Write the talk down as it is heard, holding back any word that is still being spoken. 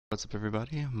What's up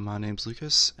everybody, my name's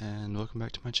Lucas and welcome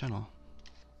back to my channel.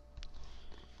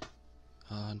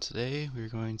 Today we're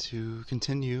going to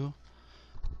continue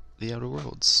the Outer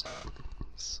Worlds.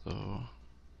 So,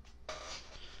 I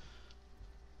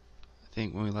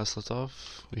think when we last left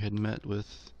off we had met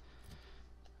with,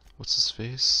 what's his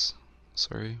face?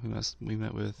 Sorry, we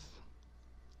met with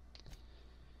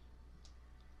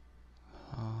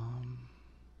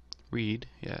Reed.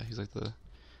 Yeah, he's like the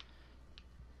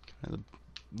kind of the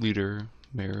leader,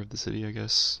 mayor of the city, I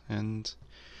guess, and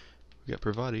we got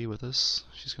Pravati with us.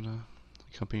 She's gonna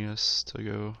accompany us to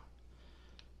go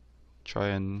try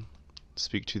and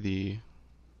speak to the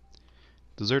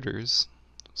deserters,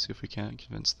 see if we can't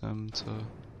convince them to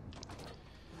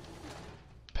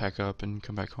pack up and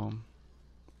come back home.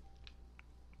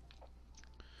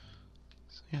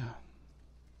 So yeah. I'm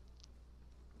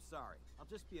sorry, I'll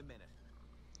just be a minute.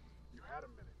 You had a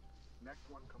minute. Next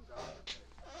one comes out of the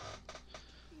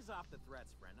Ease off the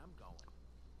threats, friend. I'm going.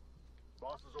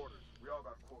 Boss's orders. We all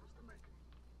got quotas to make.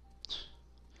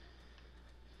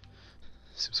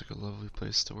 Seems like a lovely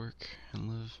place to work and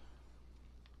live.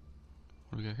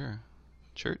 What do we got here?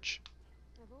 Church?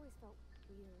 I've always felt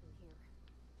weird in here.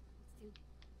 It's too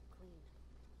clean.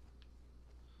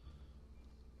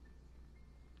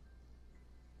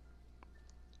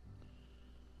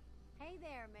 Hey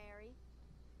there, Mary.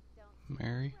 Don't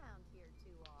Mary? see you around here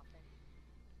too often.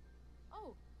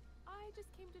 Oh, I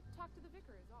just came to talk to the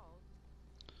vicar is all.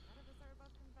 None of us are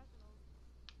above confessionals.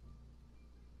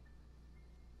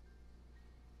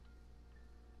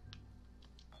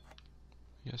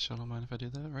 I guess y'all don't mind if I do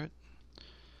that, right?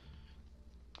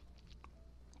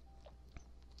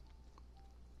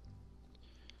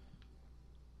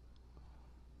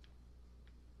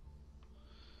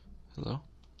 Hello?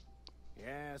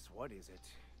 Yes, what is it?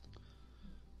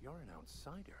 You're an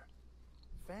outsider.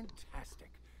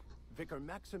 Fantastic. Vicar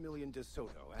Maximilian de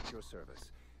Soto at your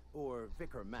service. Or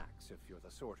Vicar Max if you're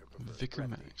the sort who prefers Vicar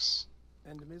brevity. Max.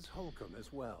 And Ms. Holcomb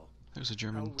as well. There's a How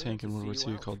German rare tank to in World War see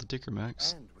II you called out. the Dicker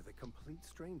Max. And with a complete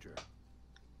stranger.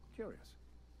 Curious.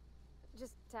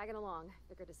 Just tagging along,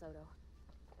 Vicar DeSoto.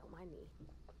 Don't mind me.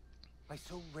 I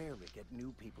so rarely get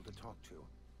new people to talk to.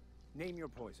 Name your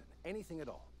poison. Anything at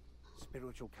all.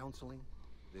 Spiritual counseling?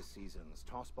 This season's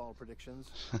tossball predictions?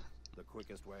 The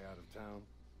quickest way out of town?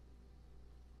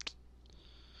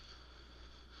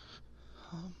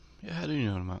 Yeah, how do you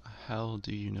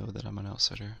know that I'm an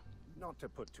outsider? Not to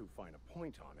put too fine a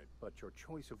point on it, but your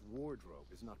choice of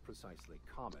wardrobe is not precisely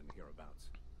common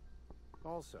hereabouts.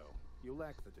 Also, you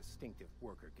lack the distinctive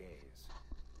worker gaze.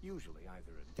 Usually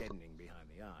either a deadening behind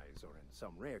the eyes, or in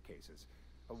some rare cases,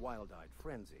 a wild-eyed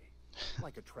frenzy,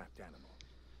 like a trapped animal.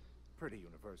 Pretty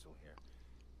universal here.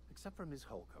 Except for Ms.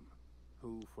 Holcomb,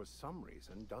 who for some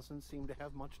reason doesn't seem to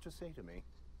have much to say to me.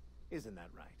 Isn't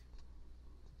that right?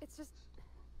 It's just...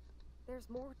 there's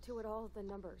more to it all than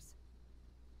numbers.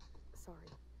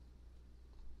 Sorry.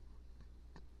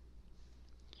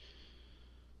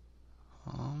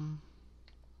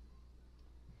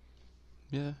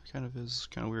 Yeah, kind of is.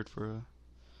 Kind of weird for a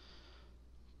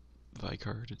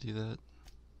Vicar to do that.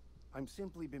 I'm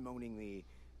simply bemoaning the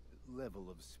level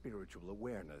of spiritual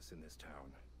awareness in this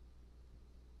town.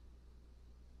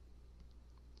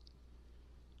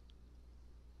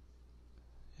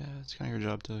 Yeah, it's kind of your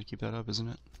job to keep that up, isn't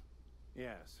it?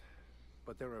 Yes,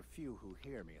 but there are few who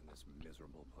hear me in this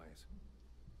miserable place.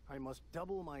 I must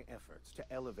double my efforts to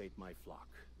elevate my flock.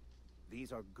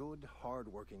 These are good,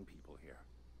 hard-working people here.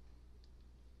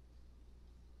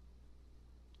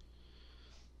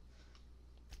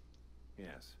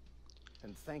 Yes,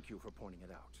 and thank you for pointing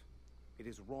it out. It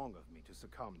is wrong of me to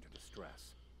succumb to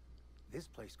distress. This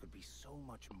place could be so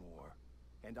much more,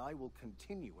 and I will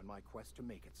continue in my quest to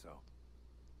make it so.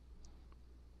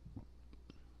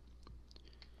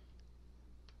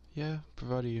 Yeah,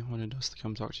 Pravati wanted us to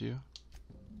come talk to you.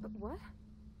 But what?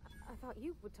 I thought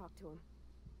you would talk to him.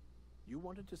 You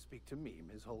wanted to speak to me,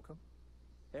 Ms. Holcomb?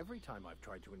 Every time I've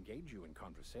tried to engage you in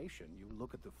conversation, you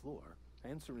look at the floor,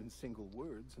 answer in single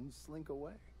words, and slink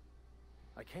away.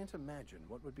 I can't imagine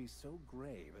what would be so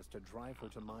grave as to drive her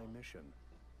to my mission.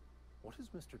 What has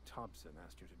Mr. Thompson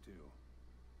asked you to do?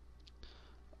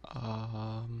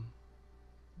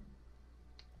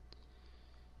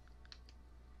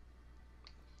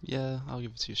 Yeah, I'll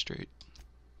give it to you straight.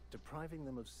 Depriving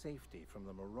them of safety from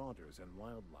the marauders and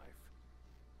wildlife.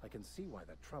 I can see why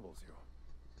that troubles you.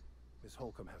 Miss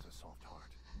Holcomb has a soft heart.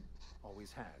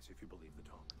 Always has, if you believe the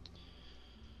talk.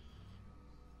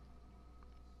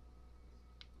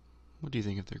 What do you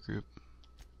think of their group?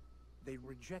 They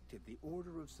rejected the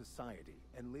order of society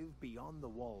and live beyond the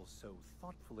walls so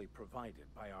thoughtfully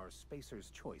provided by our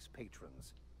Spacer's Choice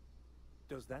patrons.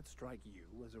 Does that strike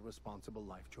you as a responsible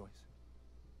life choice?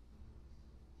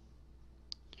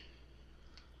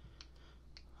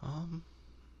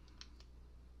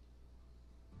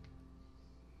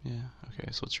 Yeah,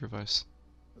 okay, so what's your advice?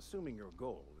 Assuming your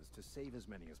goal is to save as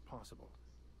many as possible,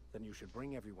 then you should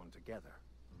bring everyone together.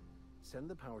 Send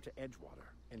the power to Edgewater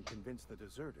and convince the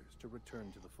deserters to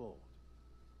return to the fold.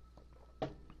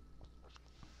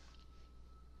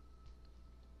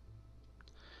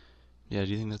 Yeah,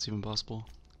 do you think that's even possible?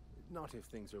 Not if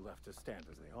things are left to stand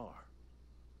as they are.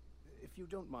 If you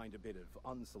don't mind a bit of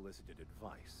unsolicited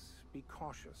advice, be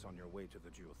cautious on your way to the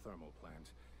geothermal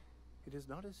plant. It is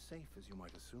not as safe as you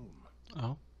might assume.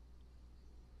 Oh?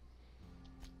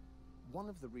 One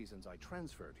of the reasons I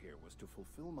transferred here was to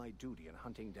fulfill my duty in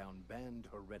hunting down banned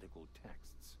heretical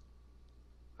texts.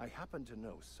 I happen to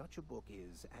know such a book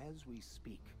is, as we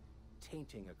speak,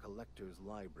 tainting a collector's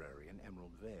library in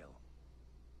Emerald Vale.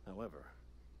 However,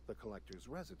 the collector's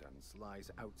residence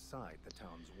lies outside the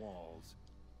town's walls.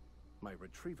 My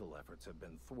retrieval efforts have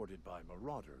been thwarted by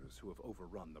marauders who have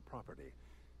overrun the property.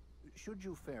 Should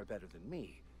you fare better than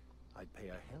me, I'd pay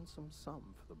a handsome sum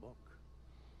for the book.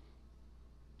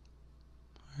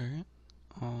 Alright.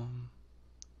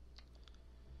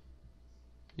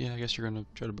 Yeah, I guess you're gonna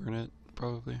try to burn it,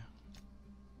 probably.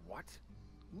 What?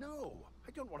 No,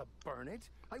 I don't want to burn it.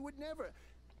 I would never.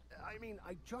 I mean,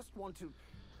 I just want to...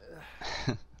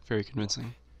 Very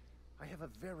convincing. I have a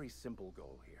very simple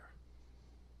goal here.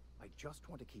 I just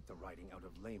want to keep the writing out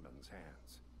of layman's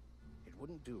hands. It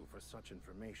wouldn't do for such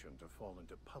information to fall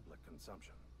into public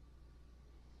consumption.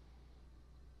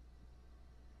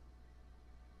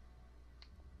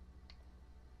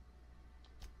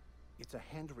 It's a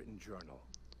handwritten journal.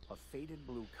 A faded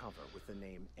blue cover with the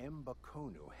name M.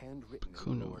 Bakonu handwritten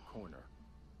in the lower corner.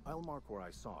 I'll mark where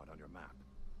I saw it on your map.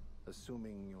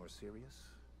 Assuming you're serious?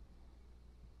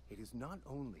 It is not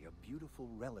only a beautiful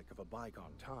relic of a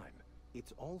bygone time,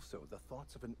 it's also the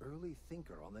thoughts of an early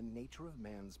thinker on the nature of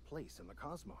man's place in the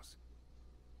cosmos.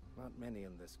 Not many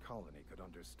in this colony could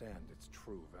understand its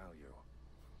true value,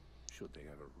 should they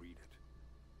ever read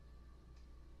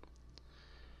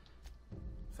it.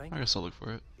 Thank I you. guess I'll look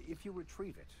for it. If you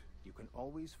retrieve it, you can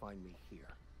always find me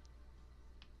here.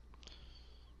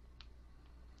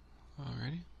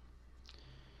 Alrighty.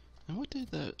 And what did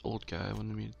that old guy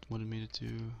wanted me to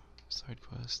do? Side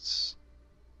quests.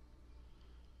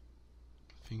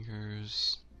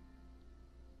 Fingers.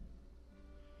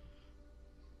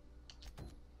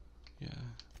 Yeah.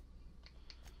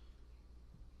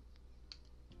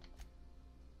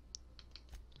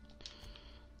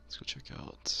 Let's go check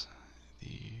out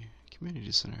the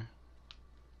community center.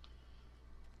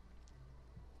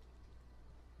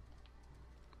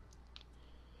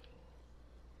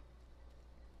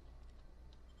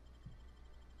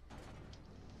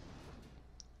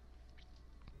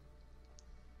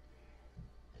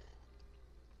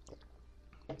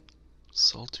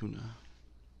 Salt tuna.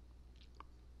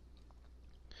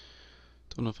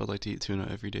 Don't know if I'd like to eat tuna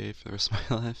every day for the rest of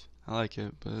my life. I like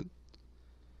it, but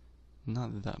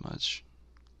not that much.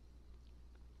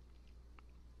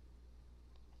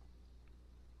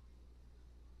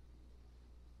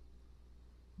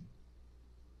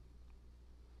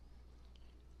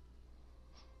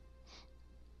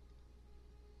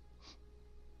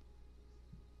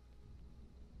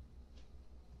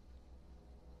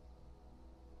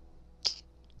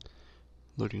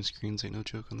 Loading screens ain't no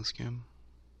joke on this game.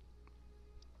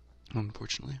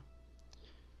 Unfortunately.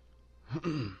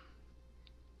 Oh,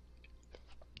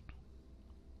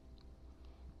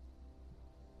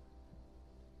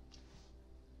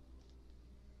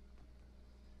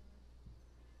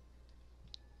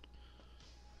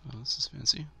 this is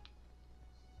fancy.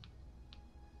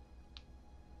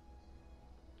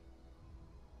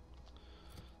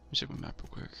 Let me check my map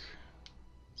real quick.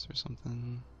 Is there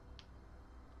something?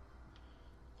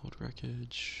 Old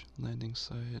wreckage, landing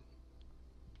site.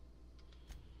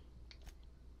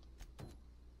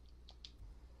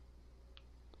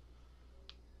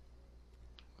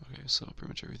 Okay, so pretty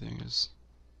much everything is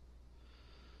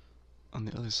on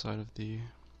the other side of the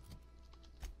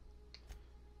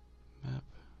map.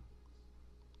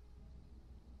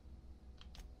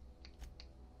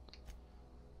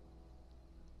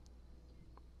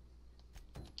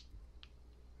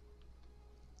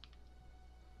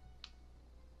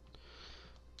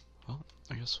 Well,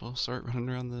 I guess we'll start running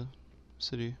around the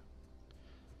city.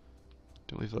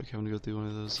 Don't really feel like having to go through one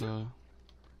of those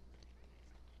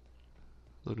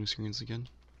loading screens again.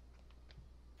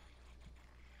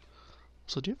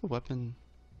 So do you have a weapon?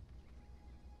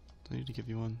 I need to give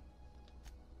you one.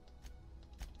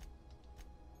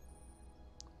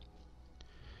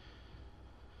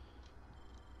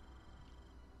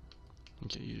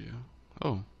 Okay, you do.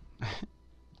 Oh.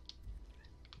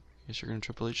 Guess you're gonna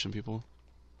Triple H some people.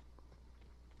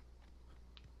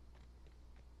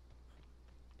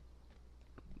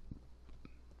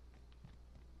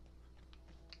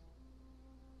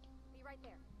 Be right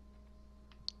there.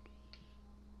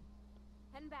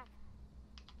 Heading back.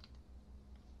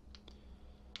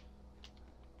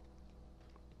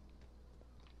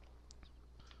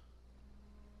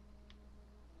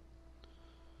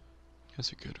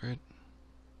 Guess you're good, right?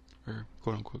 Or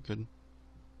quote unquote good.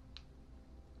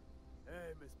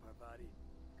 Hey, Miss Parvati.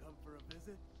 Come for a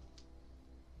visit?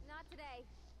 Not today.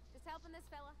 Just helping this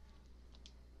fella.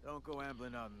 Don't go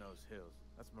ambling out in those hills.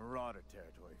 That's marauder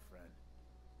territory, friend.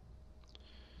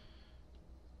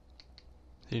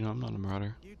 Hey, you know, I'm not a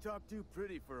marauder. You talk too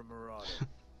pretty for a marauder.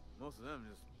 Most of them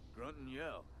just grunt and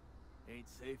yell. Ain't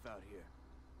safe out here.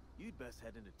 You'd best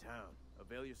head into town.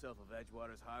 Avail yourself of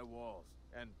Edgewater's high walls.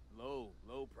 And low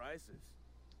prices.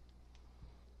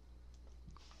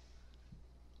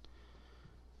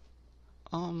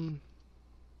 Yeah.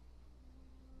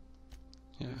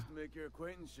 Nice to make your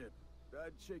acquaintanceship.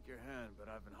 I'd shake your hand, but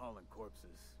I've been hauling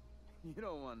corpses. You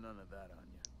don't want none of that on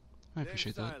you. I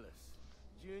appreciate that. Silas,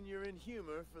 junior in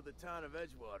humor for the town of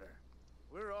Edgewater.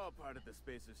 We're all part of the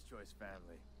Spacer's Choice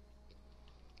family.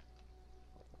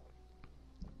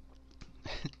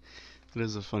 That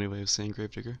is a funny way of saying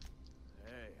gravedigger.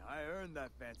 Hey, I earned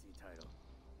that fancy title.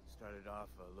 Started off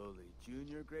a lowly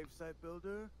junior gravesite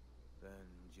builder, then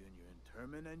junior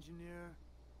interment engineer.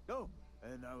 Oh,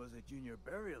 and I was a junior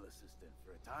burial assistant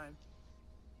for a time.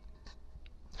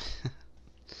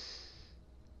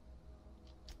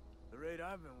 The rate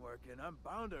I've been working, I'm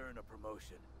bound to earn a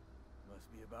promotion. Must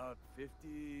be about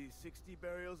 50, 60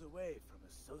 burials away from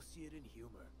associate in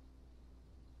humor.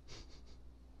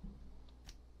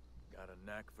 Got a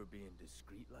knack for being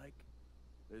discreet-like?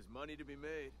 There's money to be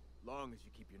made, long as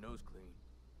you keep your nose clean.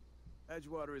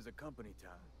 Edgewater is a company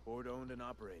town, board-owned and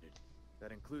operated.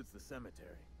 That includes the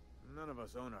cemetery. None of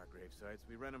us own our grave sites,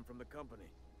 we rent them from the company.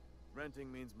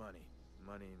 Renting means money.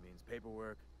 Money means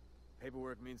paperwork.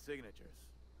 Paperwork means signatures.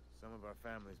 Some of our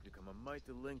families become a mite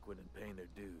delinquent in paying their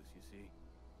dues, you see?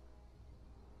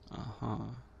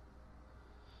 Uh-huh.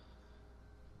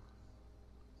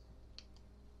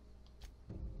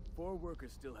 4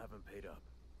 workers still haven't paid up.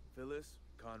 Phyllis,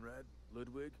 Conrad,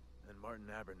 Ludwig, and Martin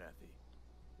Abernathy.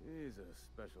 He's a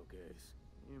special case.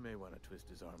 You may want to twist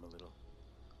his arm a little.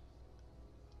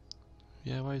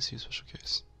 Yeah, why is he a special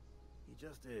case? He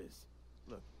just is.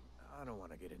 Look, I don't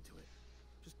want to get into it.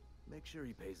 Just make sure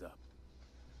he pays up.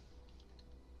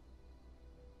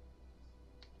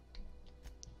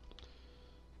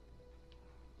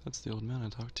 That's the old man I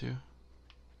talked to.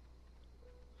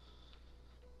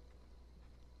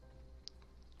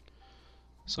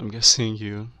 So I'm guessing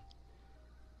you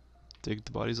dig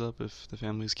the bodies up if the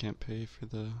families can't pay for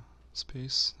the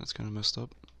space. That's kind of messed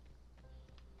up.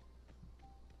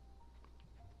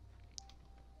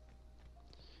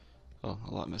 Well,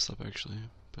 a lot messed up actually,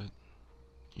 but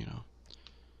you know.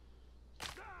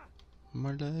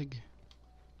 My leg.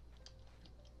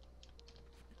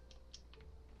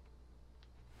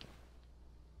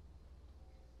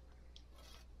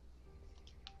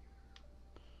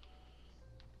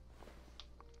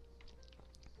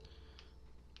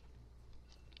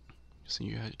 So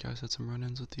you guys had some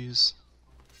run-ins with these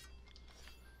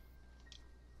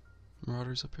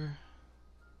marauders up here?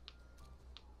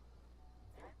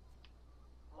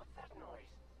 What's that noise?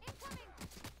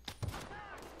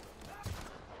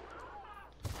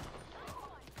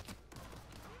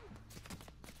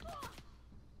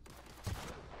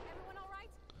 Everyone all right?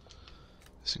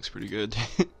 This thing's pretty good.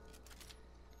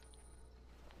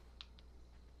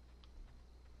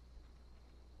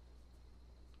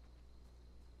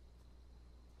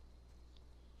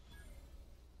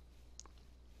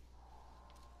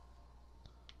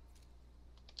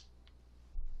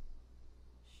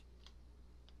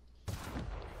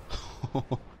 That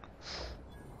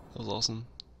was awesome.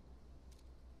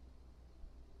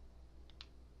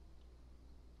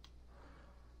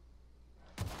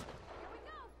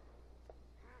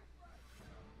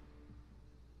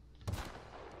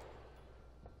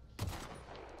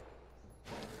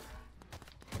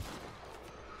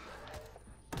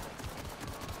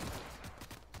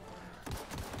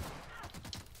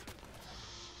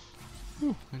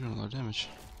 Ooh, they're doing a lot of damage.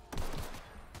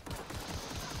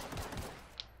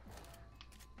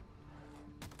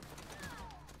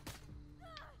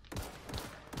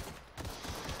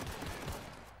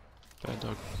 Bad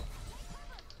dog.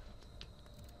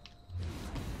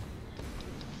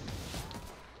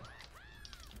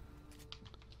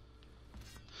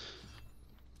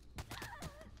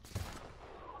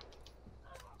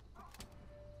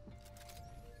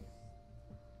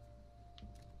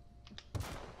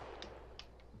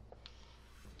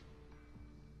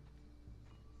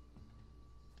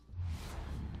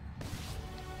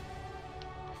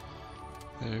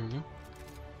 There we go.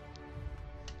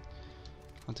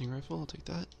 Hunting rifle, I'll take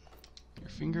that. Your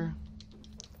finger.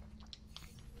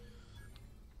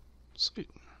 Sweet.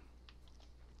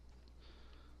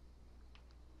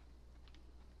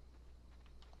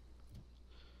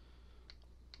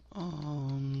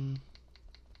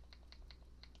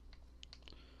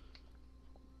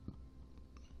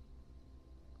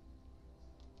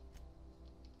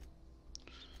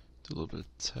 Do a little bit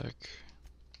of tech.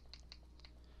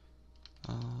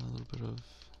 A little bit of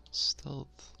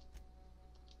stealth.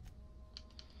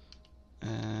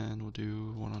 And we'll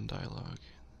do one on dialogue.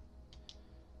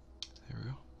 There we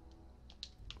go.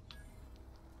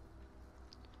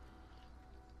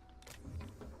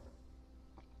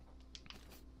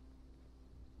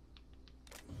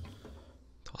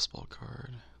 Tossball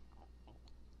card.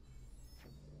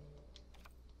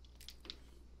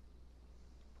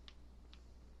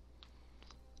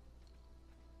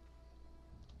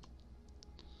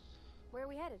 Where are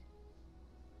we headed?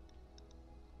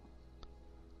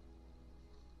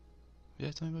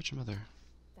 Yeah, tell me about your mother.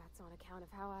 That's on account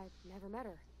of how I never met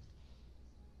her.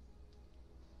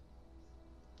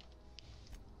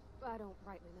 I don't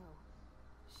rightly know.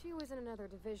 She was in another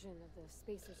division of the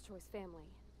Spacer's Choice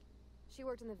family. She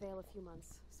worked in the Vale a few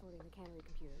months, sorting the cannery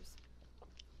computers.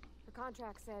 Her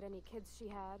contract said any kids she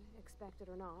had, expected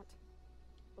or not,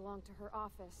 belonged to her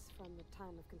office from the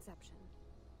time of conception.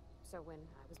 So when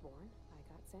I was born,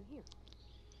 I got sent here.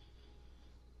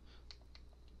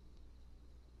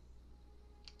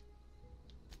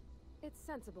 It's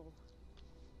sensible.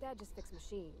 Dad just fixed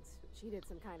machines. She did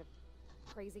some kind of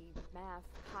crazy math,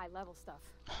 high-level stuff.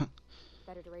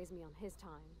 Better to raise me on his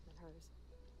time than hers.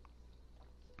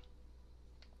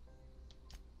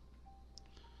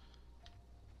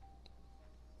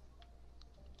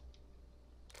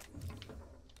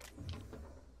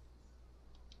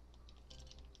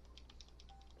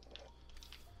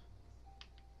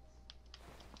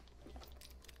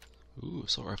 Ooh,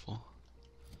 assault rifle.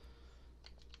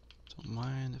 Don't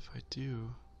mind if I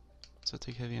do. Does that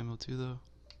take heavy ammo too, though?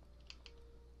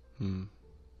 Here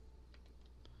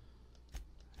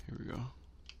we go. I'll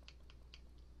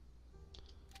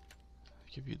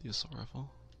give you the assault rifle.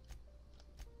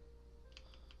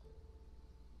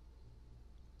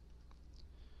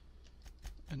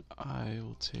 And I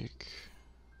will take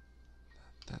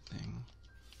that thing.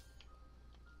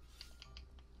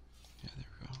 Yeah, there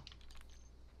we go.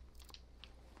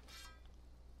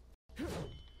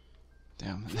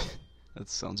 Damn, that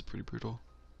sounds pretty brutal.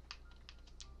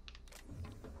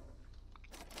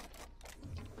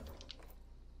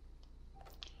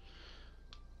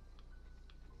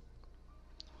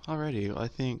 Alrighty, well, I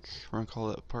think we're gonna call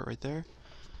that part right there.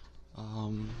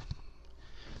 I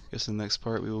guess in the next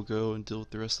part we will go and deal with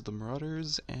the rest of the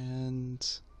Marauders and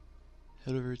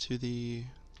head over to the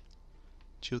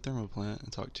geothermal plant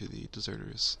and talk to the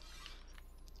deserters.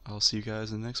 I'll see you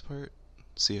guys in the next part.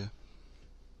 See ya.